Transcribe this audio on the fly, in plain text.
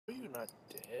not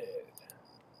dead?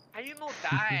 How you no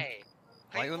die?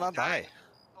 Why you not die?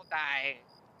 No die.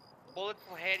 Bullet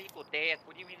for head equal death.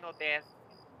 What do you mean no death?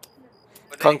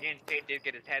 But then Kung- again, Shade did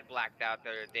get his head blacked out the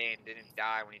other day and didn't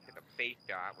die when he took a face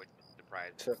shot, which is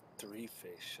surprising. Took 3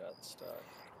 face shots, dog.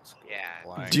 Let's go. Yeah.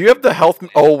 Why? Do you have the health?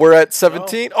 Oh, we're at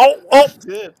 17. Oh, I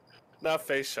did. Not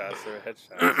face shots, they were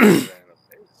headshots. I ran in the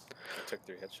face. I took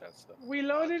 3 headshots though. We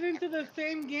loaded into the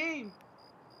same game.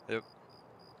 Yep.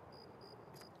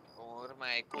 Oh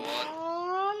my god.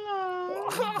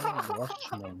 Oh,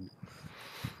 Watchman.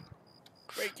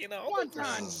 Breaking out. One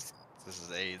time. This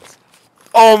is AIDS.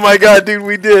 oh my God, dude,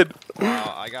 we did.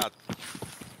 Wow, I got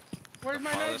Where's the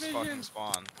my night farthest fucking vision?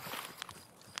 spawn.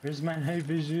 Where's my night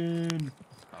vision?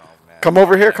 Oh man. Come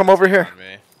over here, come over here. On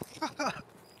me.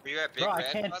 Were you at Big Bro, I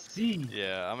Red? can't bud? see.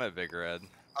 Yeah, I'm at Big Red.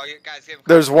 Oh, you guys give him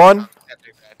There's confidence. one. I'm at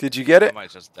Big Red. Did you get I it? might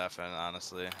just deafen,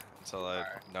 honestly, until I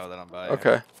Alright. know that I'm by.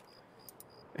 Okay.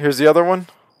 Here's the other one.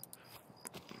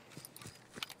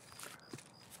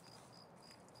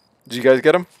 Did you guys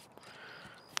get him?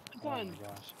 Oh my Done.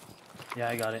 gosh. Yeah,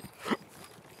 I got it.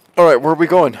 All right, where are we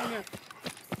going?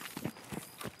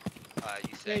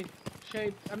 You say.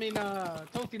 Shade. I mean,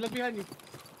 Toasty, look behind you.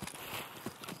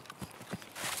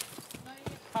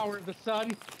 Power of the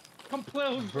sun. Come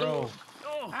close, Bro.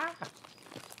 Ah.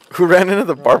 Who ran into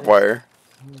the barbed wire?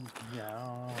 Yeah.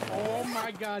 Oh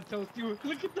my God, Toasty!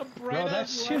 Look at the bright. Bro, that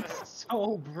ass light. shit's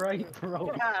so bright,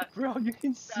 bro. Bro, you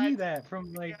can see that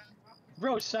from like.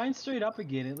 Bro, shine straight up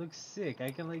again. It looks sick.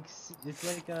 I can like. See, it's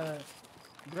like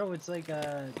Bro, it's like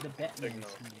the Batman.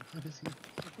 Signal.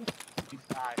 We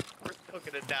die. We're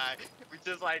still gonna die. We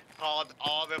just like called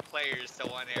all the players to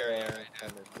one area right now.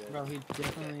 kinda did. Bro, he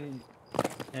definitely.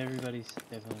 Everybody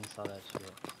definitely saw that shit.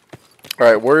 All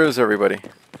right, where is everybody?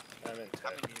 I'm in I'm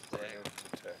tech. in use tech. I'm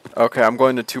in tech. Okay, I'm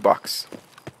going to 2 box.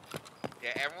 Yeah,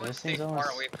 everyone This stay thing's far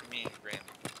almost- away from me, Grim.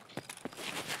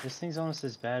 This thing's almost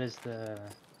as bad as the.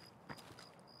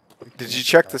 Did you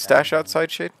check the stash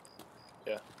outside, Shade?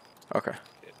 Yeah. Okay.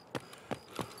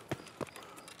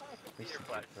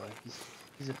 He's,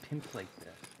 he's a pimp like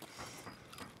that.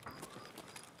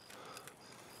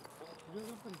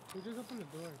 He just opened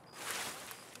the door.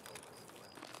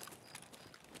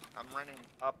 I'm running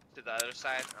up to the other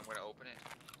side. I'm gonna open it.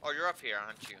 Oh, you're up here,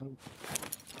 aren't you?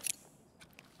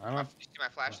 I'm up. You see my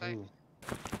flashlight? Ooh,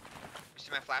 You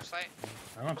see my flashlight?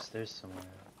 I'm upstairs somewhere.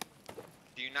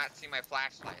 Do you not see my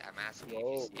flashlight? I'm asking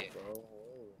Whoa, if you see it. bro. Whoa.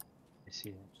 I see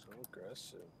it. So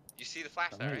aggressive. You see the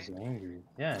flashlight, right? Somebody's angry.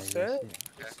 Yeah, I see Said? it.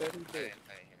 I Okay. said he I did. didn't hear it.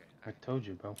 I told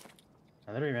you, bro.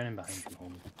 I literally ran in behind you,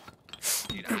 homie.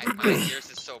 Dude, my ears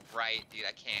is so bright, dude.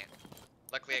 I can't.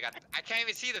 Luckily, I can't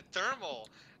even see the thermal.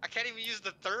 I can't even use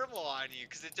the thermal on you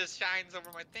because it just shines over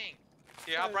my thing.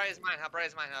 Here, how bright is mine? How bright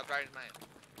is mine? How bright is mine?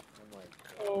 Oh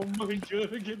my god. Oh my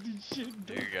God! Get this shit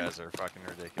done. You guys are fucking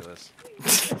ridiculous.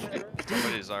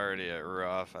 Somebody's already at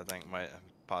rough. I think might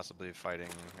possibly fighting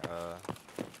something.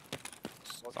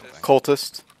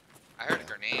 Cultist. I heard a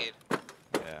grenade.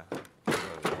 Yeah. So,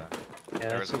 Yeah,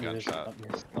 there was that's a what you just gunshot up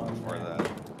your spawn before there.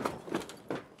 that.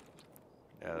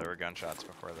 Yeah, there were gunshots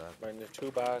before that. We're in the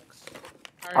 2 box.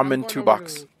 Alright, I'm in going 2 over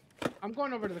box. I'm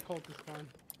going over to the cultist spawn.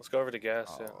 Let's go over to gas,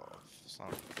 Oh, yeah. son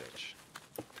of a bitch.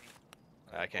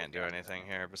 I can't do anything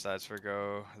here besides for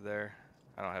go there.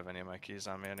 I don't have any of my keys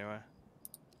on me anyway.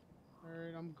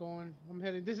 Alright, I'm going. I'm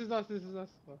heading. This is us. This is us.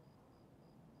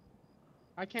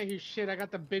 I can't hear shit. I got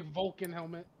the big Vulcan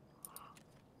helmet.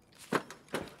 At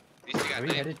least you Are got we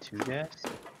knife. headed to gas?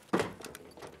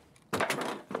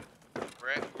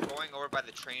 We're going over by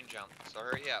the train jump, so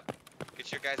hurry up.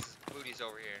 Get your guys' booties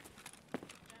over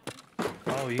here.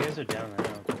 Oh, you guys are down there.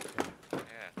 Okay.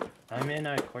 Yeah. I'm in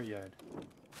our courtyard.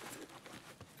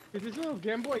 Dude, this little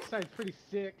Game Boy site's pretty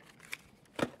sick.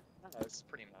 This is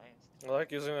pretty nice. I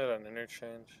like using it on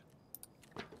interchange.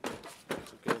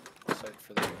 It's a good site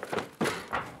for that.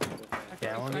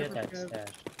 Yeah, I want to get that Sniper stash.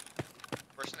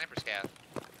 Where's sniper scav?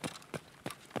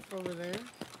 over there.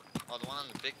 Oh, the one on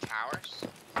the big towers?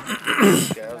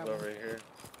 Scavs over here.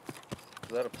 Is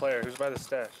that a player? Who's by the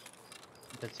stash?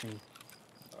 That's me.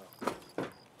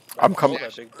 I'm coming.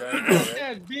 That big giant guy, right?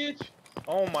 Dead, bitch.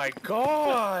 Oh my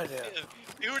god!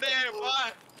 You did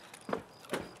what?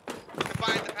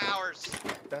 Combine the powers.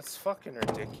 That's fucking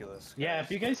ridiculous. Yeah, if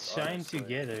you guys shine honestly.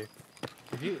 together.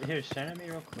 If you here, shine at me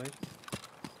real quick.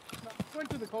 I went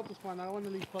to the cultist spawn. I don't want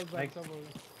to leave plugs Like- back over.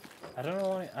 I don't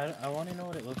know. I want to know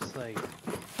what it looks like.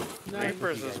 Nice.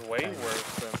 Reapers is way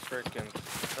worse than freaking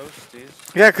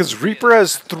Toasties. Yeah, because Reaper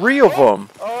has 3 of them.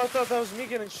 Oh, I thought that was me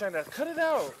getting shined at. Cut it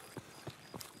out!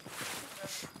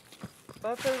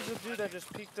 I thought there was a dude that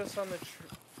just peeked us on the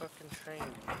fucking train,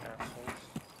 assholes.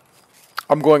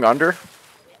 I'm going under.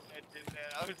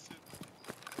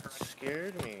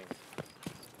 Scared me.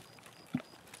 I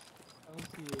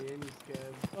don't see any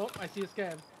scabs. Oh, I see a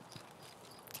scab.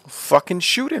 Fucking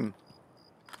shoot him.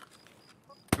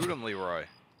 Shoot him, Leroy.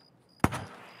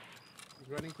 He's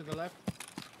running to the left.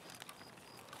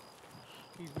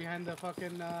 He's behind the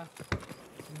fucking,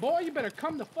 Boy, you better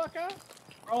come the fuck out.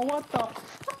 Bro, what the?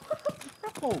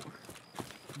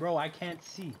 Bro, I can't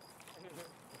see.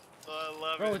 Oh, I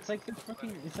love Bro, it. it's like the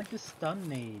fucking, it's like the stun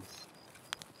nades.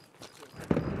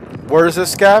 Where is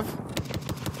this scav?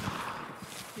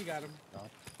 He got him.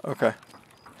 Okay.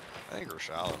 I think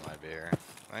Rashala might be here.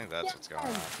 I think that's what's going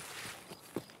on.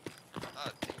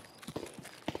 Oh,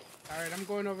 Alright, I'm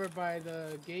going over by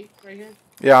the gate right here.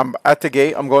 Yeah, I'm at the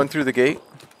gate. I'm going through the gate.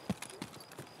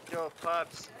 yo,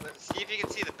 Pups, let's see if you can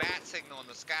see the bat signal in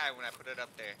the sky when I put it up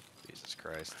there. Jesus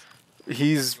Christ.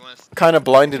 He's You wanna kind of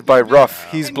blinded by rough.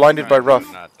 Yeah, He's I'm blinded by trying rough.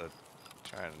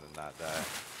 Trying to not die.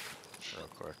 Real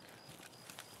quick.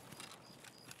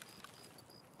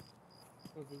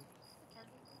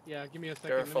 Yeah, give me a second.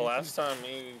 Careful, let me last time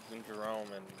me and Jerome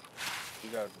and you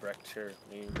got wrecked here.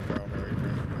 Me and Jerome were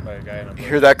Reaper by a guy in a You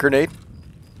hear that grenade?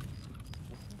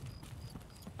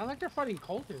 I like they're fighting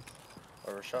cultists.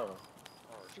 Or Rashala.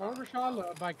 Or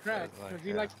Rashala by Crack, because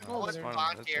he likes to go over What's there.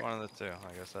 wrong? It's here. one of the two,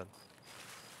 like I said.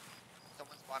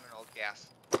 Someone spawned an old gas.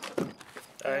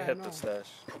 I Yeah, hit no. the stash.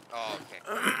 Oh,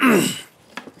 okay.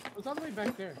 It's all the way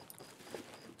back there.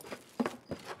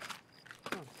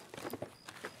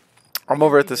 I'm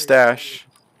over at the stash.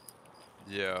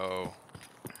 Yo,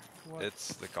 What?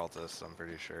 it's the cultists, I'm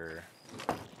pretty sure.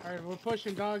 Alright, we're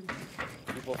pushing, dog.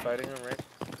 People fighting him, right?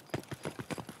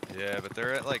 Yeah, but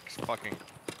they're at like fucking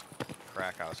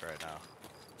crack house right now.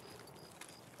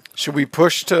 Should we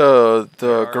push to They're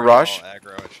the already garage? all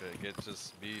aggro and shit.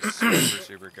 Just be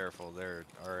super careful. They're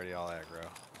already all aggro.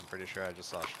 I'm pretty sure I just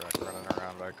saw Shrek running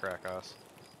around by crack house.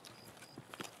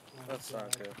 That's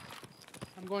not good.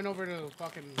 I'm going over to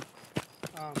fucking,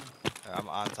 I'm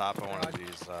on top of one of Garage.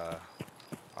 these.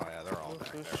 Oh yeah, they're all back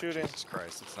Who's there. shooting? Jesus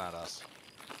Christ, it's not us.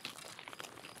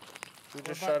 Who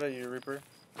just about- shot at you, Reaper?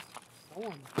 no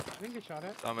one. I didn't get shot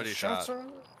at. Somebody Those shot. shots are,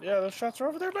 yeah, those shots are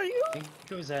over there by you. I think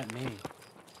it was at me.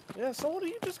 Yeah, so what are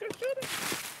you just got shot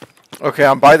at? Okay,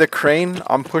 I'm by the crane.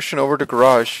 I'm pushing over to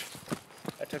garage.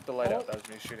 I took the light out. That was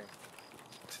me shooting.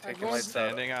 I'm Taking going- lights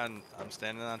out. I'm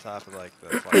standing on top of like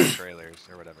the flight trailers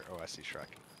or whatever. Oh, I see Shrek.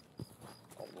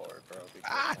 Oh lord, bro. Be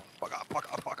Ah! careful. Fuck off!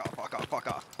 Fuck off! Fuck off! Fuck off! Fuck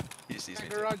off! He sees me.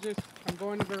 too. Garages. I'm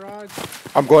going to garage.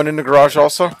 I'm going in the garage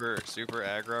also. Super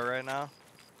aggro right now.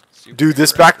 Super Dude,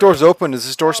 this aggro. back door's open. Is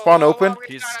this door spawn open?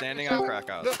 He's standing on crack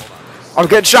house. Hold on. I'm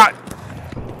getting shot.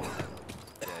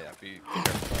 Yeah, be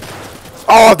careful.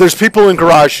 Oh, there's people in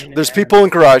garage. There's people in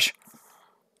garage.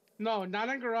 No, not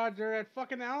in garage. They're at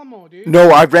fucking Alamo, dude. No,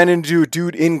 I ran into a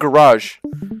dude in garage.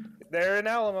 They're in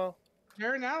Alamo.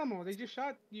 They're in Alamo. They just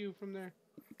shot you from there.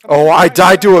 Come Oh, on, I guys,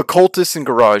 died to guys. a cultist in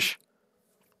garage.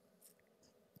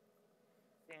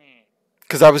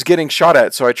 Because I was getting shot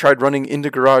at, so I tried running into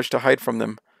garage to hide from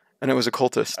them. And it was a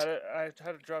cultist. I had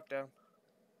to drop down.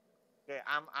 Okay,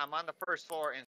 I'm on the first floor in